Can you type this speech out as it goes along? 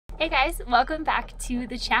Hey guys, welcome back to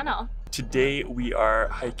the channel. Today we are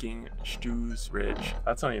hiking Stoos Ridge.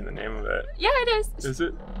 That's not even the name of it. Yeah, it is. Is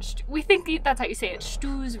it? We think that's how you say it,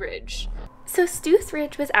 Stoos Ridge. So Stoos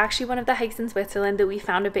Ridge was actually one of the hikes in Switzerland that we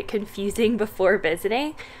found a bit confusing before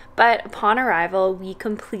visiting, but upon arrival we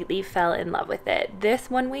completely fell in love with it.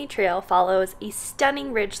 This one-way trail follows a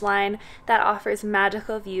stunning ridgeline that offers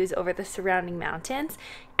magical views over the surrounding mountains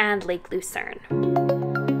and Lake Lucerne.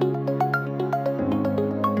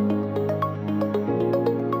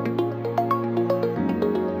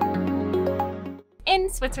 In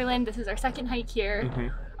Switzerland, this is our second hike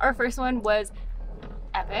here. Our first one was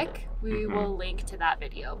epic. We will link to that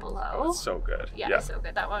video below. It's so good. Yeah, so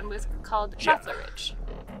good. That one was called Schwyz Ridge.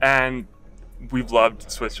 And we've loved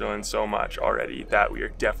Switzerland so much already that we are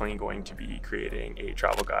definitely going to be creating a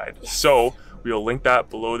travel guide. Yes. So we'll link that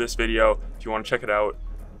below this video. If you want to check it out,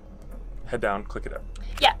 head down, click it out.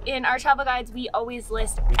 Yeah, in our travel guides, we always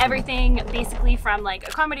list everything basically from like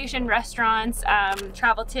accommodation, restaurants,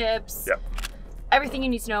 travel tips. Yep. Everything you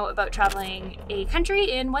need to know about traveling a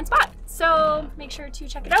country in one spot. So make sure to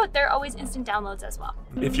check it out. They're always instant downloads as well.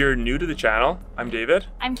 If you're new to the channel, I'm David.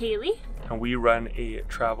 I'm Kaylee. And we run a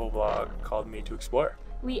travel vlog called Made to Explore.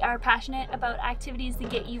 We are passionate about activities that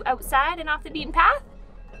get you outside and off the beaten path.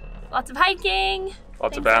 Lots of hiking.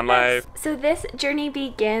 Lots of van life. So this journey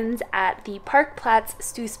begins at the Parkplatz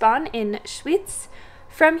Stoosbahn in Schwyz.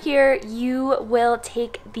 From here, you will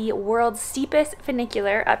take the world's steepest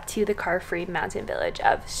funicular up to the car-free mountain village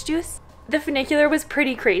of Stoos. The funicular was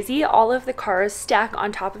pretty crazy. All of the cars stack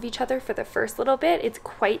on top of each other for the first little bit. It's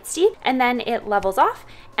quite steep, and then it levels off,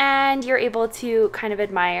 and you're able to kind of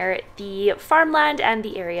admire the farmland and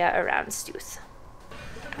the area around Stoos.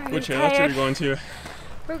 Which chairlift are we going to?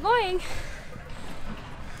 We're going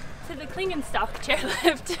to the Klingenstock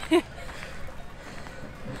chairlift.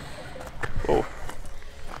 Oh.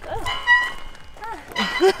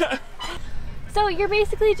 So you're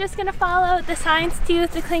basically just gonna follow the signs to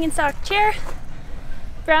the Klingenstock chair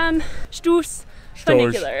from Stoos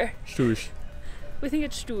funicular. Stoos. We think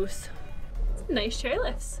it's Stoos. It's nice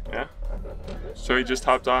chairlifts. Yeah. So we just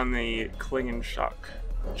hopped on the Klingenstock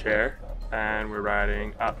chair and we're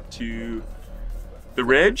riding up to the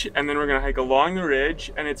ridge, and then we're gonna hike along the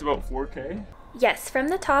ridge, and it's about 4K. Yes, from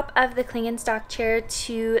the top of the Klingenstock chair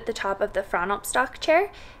to the top of the Fronalpstock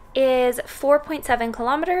chair is 4.7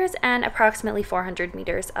 kilometers and approximately 400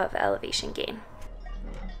 meters of elevation gain.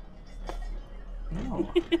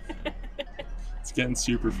 Oh. It's getting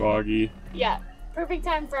super foggy. Yeah, perfect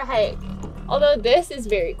time for a hike. Although this is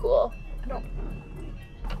very cool.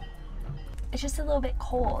 It's just a little bit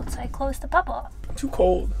cold, so I closed the bubble. I'm too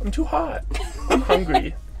cold. I'm too hot. I'm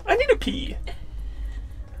hungry. I need a pee.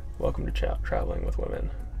 Welcome to traveling with women.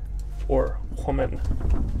 Or woman.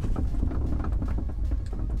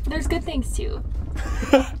 There's good things too.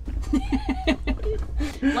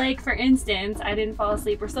 Like for instance, I didn't fall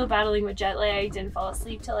asleep. We're still battling with jet lag. Didn't fall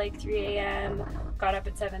asleep till like 3 a.m. Got up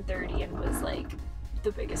at 7:30 and was like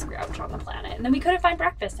the biggest grouch on the planet. And then we couldn't find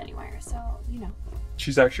breakfast anywhere, so you know.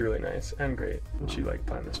 She's actually really nice and great, and she like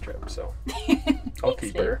planned this trip, so I'll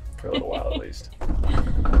keep her for a little while at least.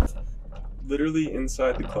 Literally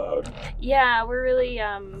inside the cloud. Yeah, we're really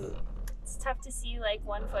it's tough to see like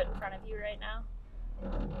 1 foot in front of you right now.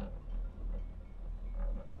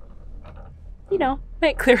 You know,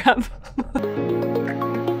 might clear up.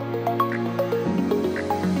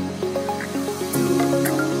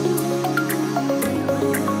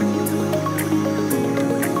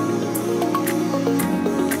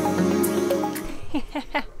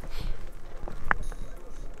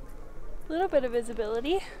 A little bit of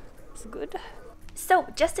visibility. It's good. So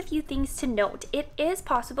just a few things to note. It is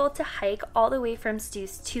possible to hike all the way from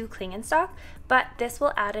Stoos to Klingenstock, but this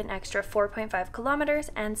will add an extra 4.5 kilometers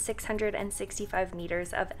and 665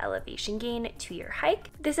 meters of elevation gain to your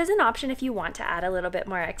hike. This is an option if you want to add a little bit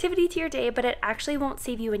more activity to your day, but it actually won't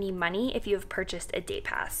save you any money if you have purchased a day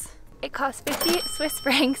pass. It costs 50 Swiss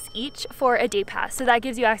francs each for a day pass, so that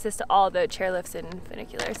gives you access to all the chairlifts and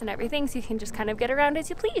funiculars and everything, so you can just kind of get around as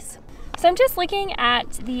you please. So I'm just looking at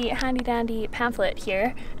the handy dandy pamphlet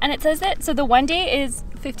here, and it says that, so the 1 day is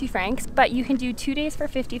 50 francs, but you can do 2 days for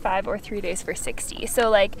 55 or 3 days for 60. So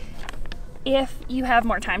like, if you have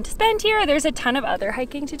more time to spend here, there's a ton of other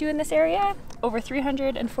hiking to do in this area, over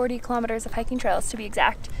 340 kilometers of hiking trails to be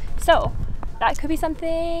exact. So that could be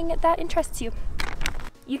something that interests you.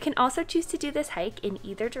 You can also choose to do this hike in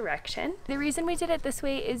either direction. The reason we did it this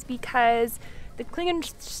way is because the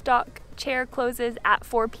Klingenstock chair closes at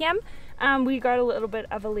 4 p.m. We got a little bit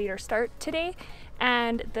of a later start today,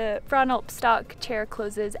 and the Fronalpstock chair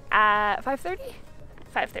closes at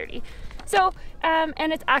 5:30. So,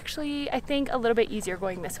 and it's actually, I think, a little bit easier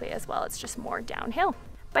going this way as well. It's just more downhill.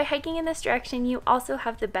 By hiking in this direction, you also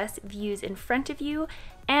have the best views in front of you,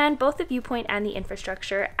 and both the viewpoint and the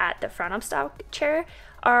infrastructure at the Fronalpstock chair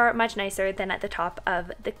are much nicer than at the top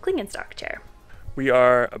of the Klingenstock chair. We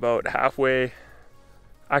are about halfway,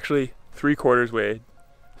 actually 3/4 way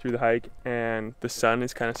through the hike, and the sun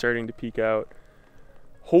is kind of starting to peek out.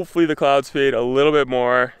 Hopefully the clouds fade a little bit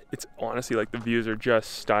more. It's honestly like the views are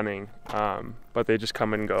just stunning, but they just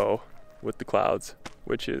come and go with the clouds,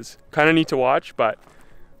 which is kind of neat to watch, but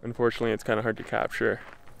unfortunately it's kind of hard to capture.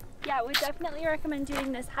 Yeah, we definitely recommend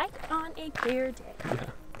doing this hike on a clear day. Yeah.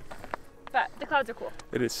 But the clouds are cool.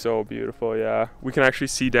 It is so beautiful, yeah. We can actually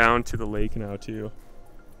see down to the lake now too.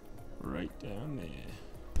 Right down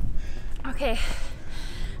there. Okay,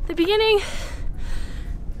 the beginning,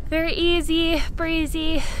 very easy,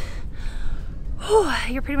 breezy. Whew,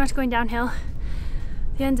 you're pretty much going downhill.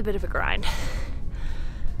 The end's a bit of a grind.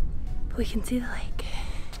 But we can see the lake.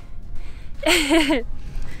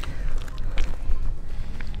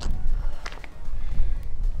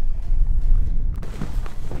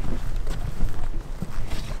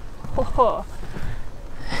 Oh.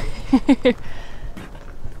 That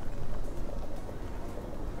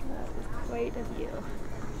is quite a view.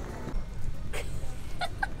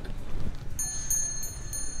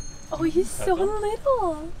 Oh, he's so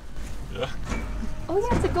little. Yeah. Oh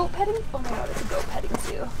yeah, it's a goat petting. Oh my god, it's a goat petting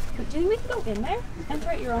zoo. Do you think we can go in there? Enter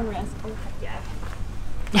at your own risk. Oh heck yeah.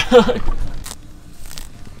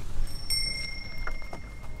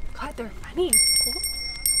 God, they're funny.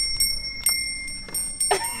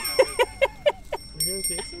 You're gonna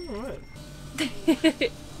taste them or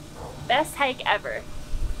what? Best hike ever.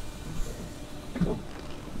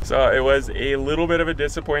 So it was a little bit of a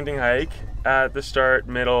disappointing hike at the start,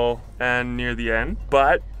 middle, and near the end,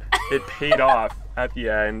 but it paid off at the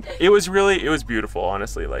end. It was beautiful,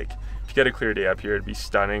 honestly. Like, if you get a clear day up here, it'd be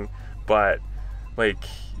stunning, but like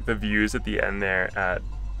the views at the end there at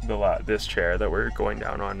this chair that we're going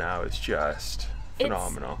down on now is just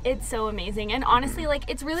phenomenal. It's so amazing, and honestly, like,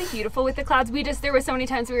 it's really beautiful with the clouds. There were so many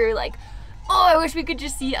times we were like, oh, I wish we could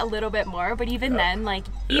just see a little bit more, but even then, like,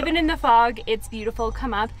 even in the fog, it's beautiful.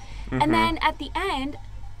 Come up. And then at the end,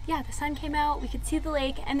 yeah, the sun came out, we could see the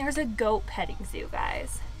lake, and there's a goat petting zoo,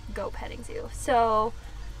 guys. Goat petting zoo. So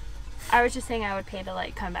I was just saying I would pay to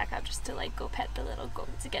like come back up just to like go pet the little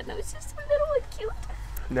goats again. That was just so little and cute.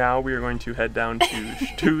 Now we are going to head down to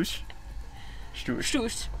Stoos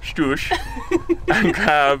and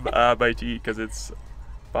grab a bite to eat because it's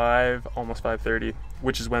almost 5:30,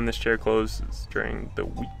 which is when this chair closes during the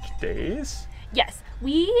weekdays. Yes,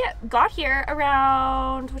 we got here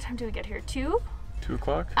around, what time did we get here? 2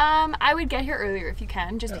 o'clock? I would get here earlier if you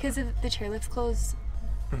can, just because of the chairlifts close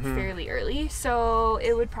fairly early, so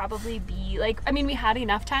it would probably be like, I mean, we had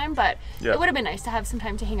enough time, but it would have been nice to have some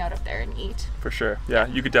time to hang out up there and eat. For sure. Yeah,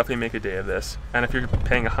 you could definitely make a day of this, and if you're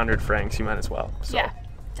paying 100 francs, you might as well. So, yeah,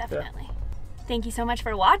 definitely. Thank you so much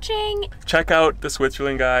for watching. Check out the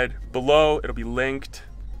Switzerland guide below. It'll be linked.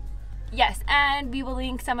 Yes, and we will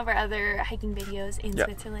link some of our other hiking videos in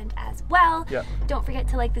Switzerland as well. Don't forget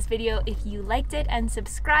to like this video if you liked it, and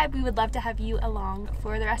subscribe. We would love to have you along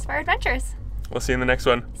for the rest of our adventures. We'll see you in the next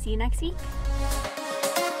one. See you next week.